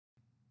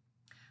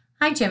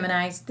Hi,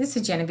 Geminis. This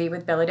is Genevieve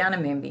with Belladonna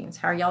and Moonbeams.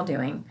 How are y'all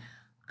doing?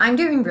 I'm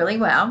doing really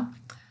well.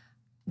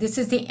 This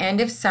is the end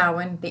of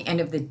Samhain, the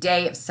end of the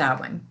day of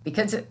Samhain,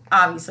 because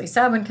obviously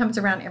Samhain comes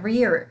around every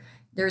year.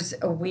 There's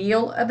a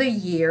wheel of a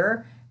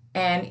year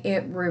and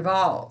it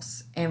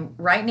revolves. And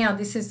right now,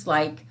 this is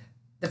like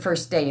the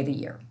first day of the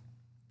year.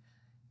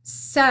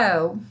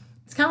 So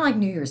it's kind of like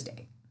New Year's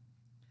Day.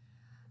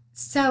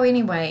 So,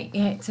 anyway,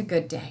 it's a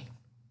good day.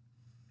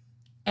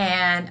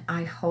 And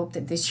I hope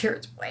that this year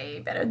is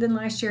way better than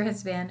last year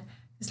has been.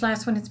 This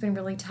last one has been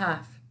really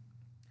tough.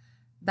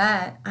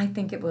 But I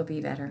think it will be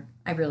better.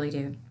 I really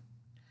do.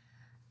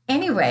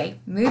 Anyway,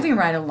 moving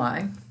right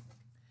along.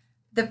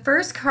 The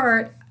first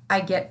card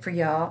I get for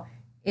y'all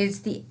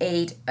is the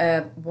Eight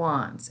of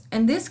Wands.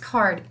 And this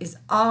card is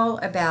all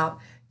about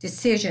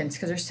decisions,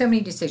 because there's so many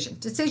decisions.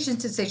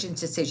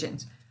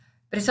 Decisions.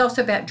 But it's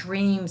also about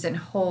dreams and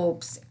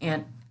hopes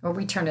and, well,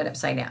 we turned it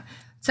upside down.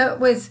 So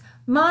it was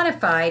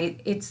modified.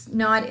 It's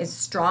not as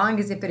strong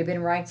as if it had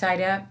been right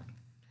side up,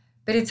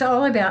 but it's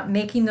all about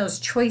making those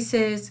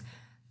choices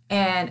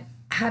and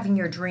having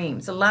your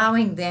dreams,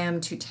 allowing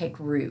them to take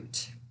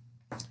root.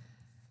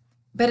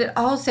 But it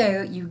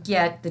also, you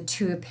get the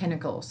Two of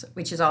Pentacles,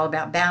 which is all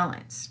about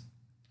balance.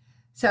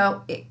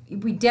 So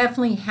we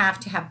definitely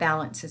have to have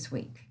balance this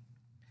week.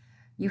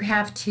 You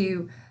have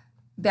to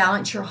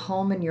balance your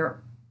home and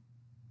your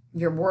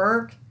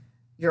work,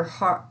 your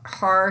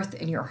hearth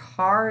and your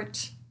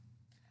heart.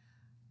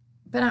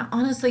 But I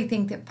honestly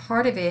think that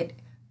part of it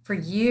for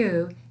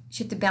you is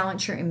you have to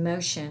balance your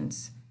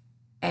emotions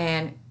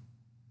and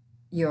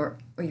your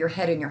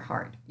head and your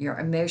heart, your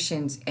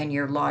emotions and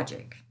your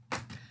logic.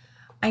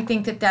 I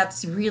think that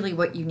that's really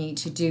what you need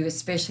to do,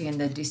 especially in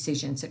the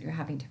decisions that you're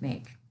having to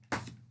make.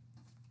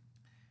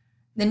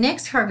 The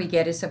next card we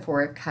get is the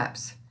Four of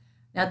Cups.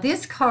 Now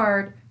this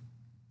card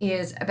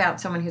is about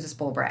someone who's a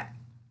spoiled brat.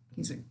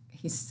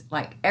 He's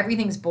like,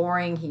 everything's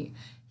boring.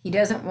 He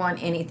doesn't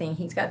want anything.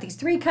 He's got these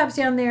 3 cups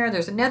down there.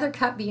 There's another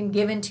cup being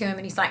given to him,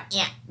 and he's like,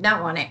 yeah,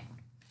 don't want it.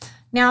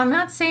 Now, I'm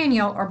not saying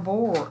y'all are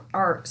bored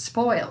or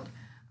spoiled.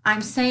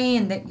 I'm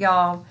saying that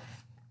y'all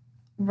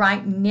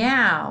right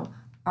now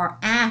are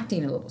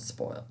acting a little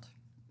spoiled.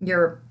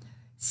 You're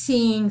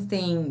seeing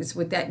things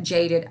with that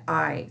jaded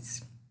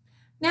eyes.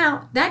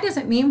 Now, that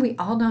doesn't mean we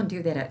all don't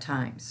do that at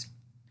times.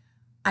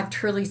 I've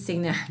truly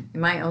seen that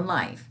in my own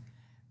life,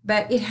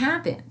 but it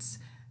happens.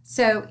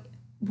 So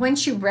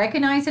once you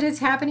recognize that it's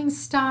happening,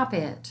 stop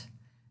it.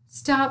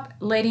 Stop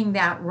letting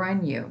that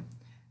run you,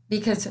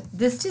 because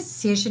this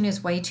decision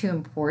is way too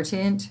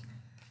important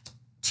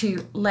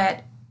to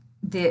let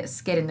this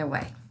get in the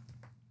way.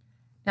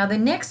 Now, the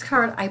next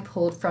card I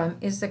pulled from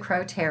is the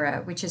Crow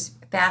Tarot, which has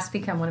fast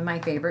become one of my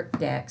favorite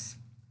decks.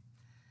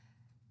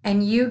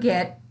 And you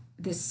get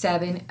the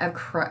Seven of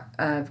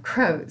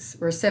Crows,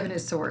 or Seven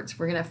of Swords.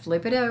 We're going to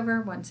flip it over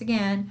once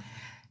again.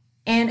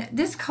 And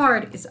this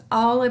card is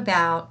all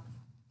about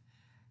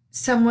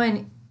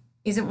someone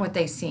isn't what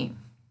they seem.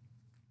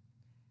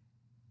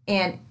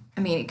 And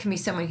I mean, it can be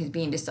someone who's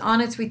being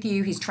dishonest with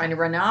you. He's trying to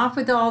run off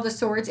with all the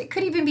swords. It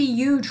could even be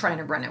you trying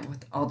to run it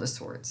with all the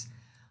swords.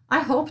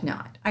 I hope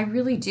not. I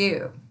really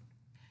do.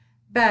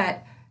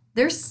 But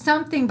there's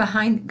something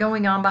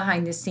going on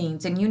behind the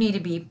scenes, and you need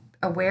to be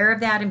aware of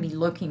that and be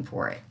looking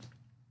for it.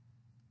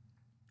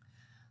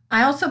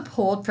 I also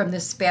pulled from the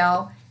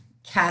Spell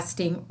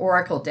Casting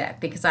Oracle deck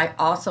because I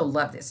also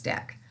love this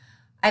deck.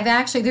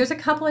 There's a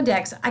couple of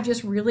decks I've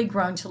just really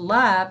grown to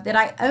love that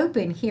I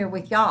open here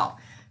with y'all.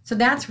 So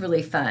that's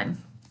really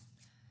fun.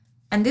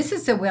 And this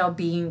is the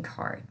Well-Being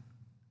card.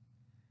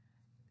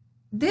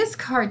 This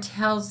card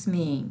tells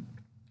me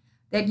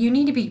that you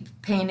need to be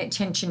paying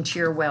attention to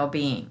your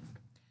well-being.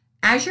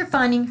 As you're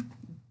finding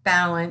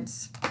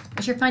balance,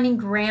 as you're finding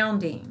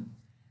grounding,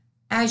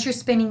 as you're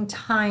spending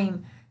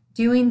time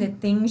doing the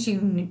things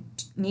you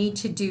need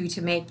to do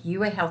to make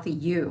you a healthy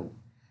you,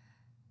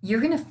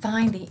 you're going to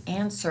find the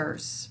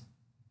answers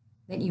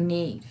that you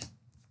need.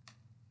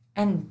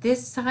 And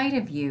this side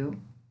of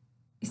you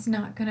is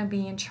not going to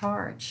be in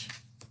charge.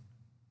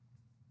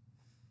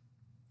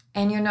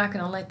 And you're not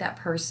going to let that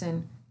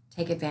person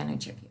take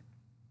advantage of you.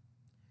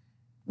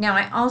 Now,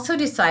 I also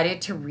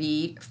decided to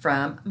read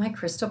from my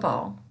crystal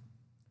ball.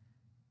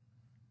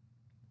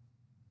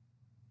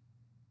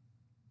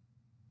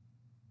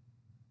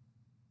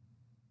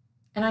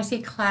 And I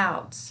see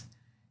clouds.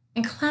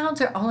 And clouds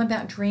are all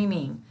about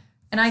dreaming.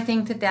 And I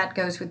think that that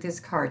goes with this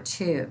card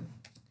too.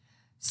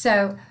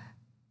 So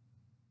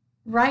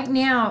right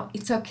now,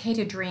 it's okay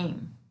to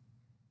dream.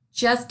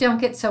 Just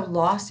don't get so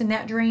lost in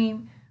that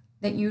dream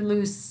that you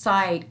lose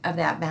sight of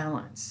that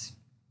balance.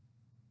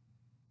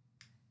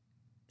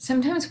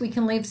 Sometimes we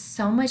can live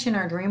so much in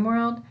our dream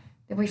world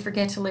that we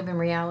forget to live in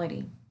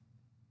reality.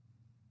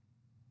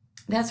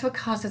 That's what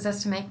causes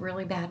us to make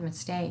really bad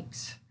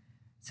mistakes.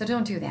 So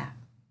don't do that.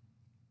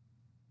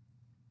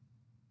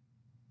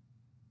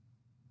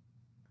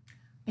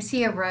 I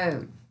see a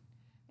road,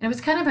 and it was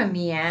kind of a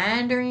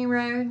meandering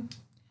road,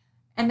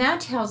 and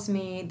that tells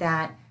me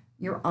that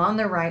you're on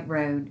the right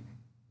road,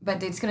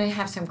 but it's going to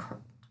have some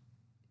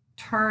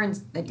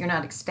turns that you're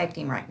not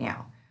expecting right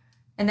now.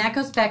 And that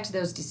goes back to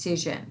those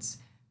decisions.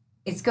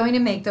 It's going to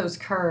make those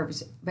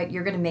curves, but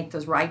you're going to make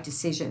those right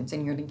decisions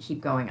and you're going to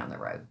keep going on the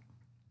road.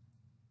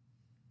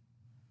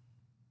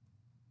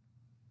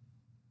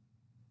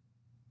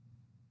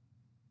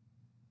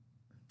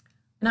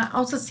 And I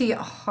also see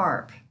a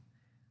harp.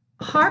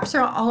 Harps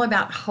are all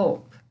about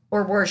hope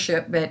or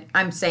worship, but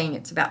I'm saying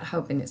it's about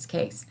hope in this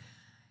case.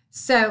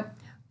 So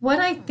what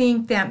I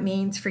think that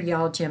means for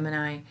y'all,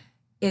 Gemini,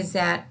 is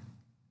that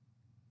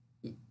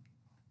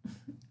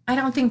I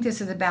don't think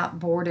this is about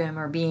boredom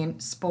or being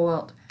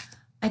spoiled.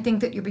 I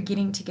think that you're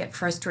beginning to get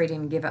frustrated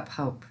and give up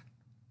hope.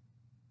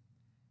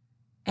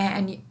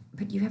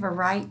 But you have a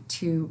right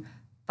to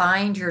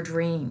find your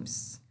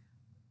dreams.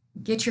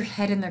 Get your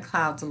head in the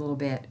clouds a little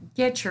bit.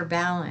 Get your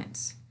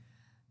balance.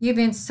 You've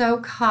been so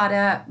caught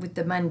up with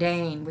the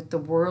mundane, with the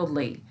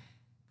worldly,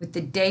 with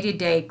the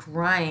day-to-day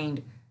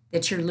grind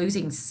that you're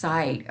losing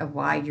sight of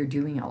why you're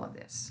doing all of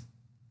this.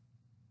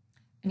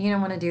 And you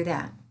don't want to do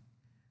that.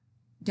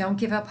 Don't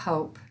give up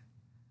hope.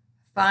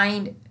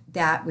 Find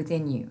that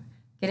within you.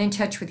 Get in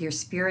touch with your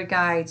spirit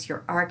guides,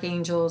 your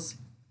archangels,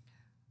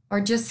 or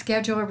just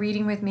schedule a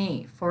reading with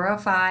me,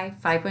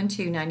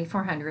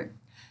 405-512-9400.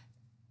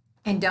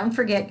 And don't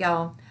forget,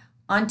 y'all,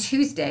 on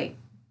Tuesday,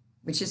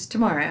 which is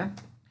tomorrow,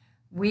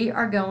 we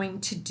are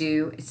going to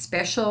do a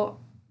special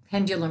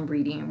pendulum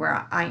reading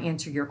where I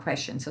answer your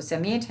questions. So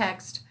send me a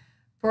text,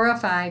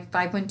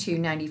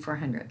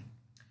 405-512-9400.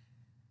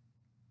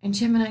 And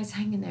Gemini's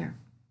hanging there.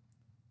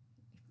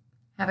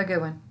 Have a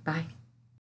good one. Bye.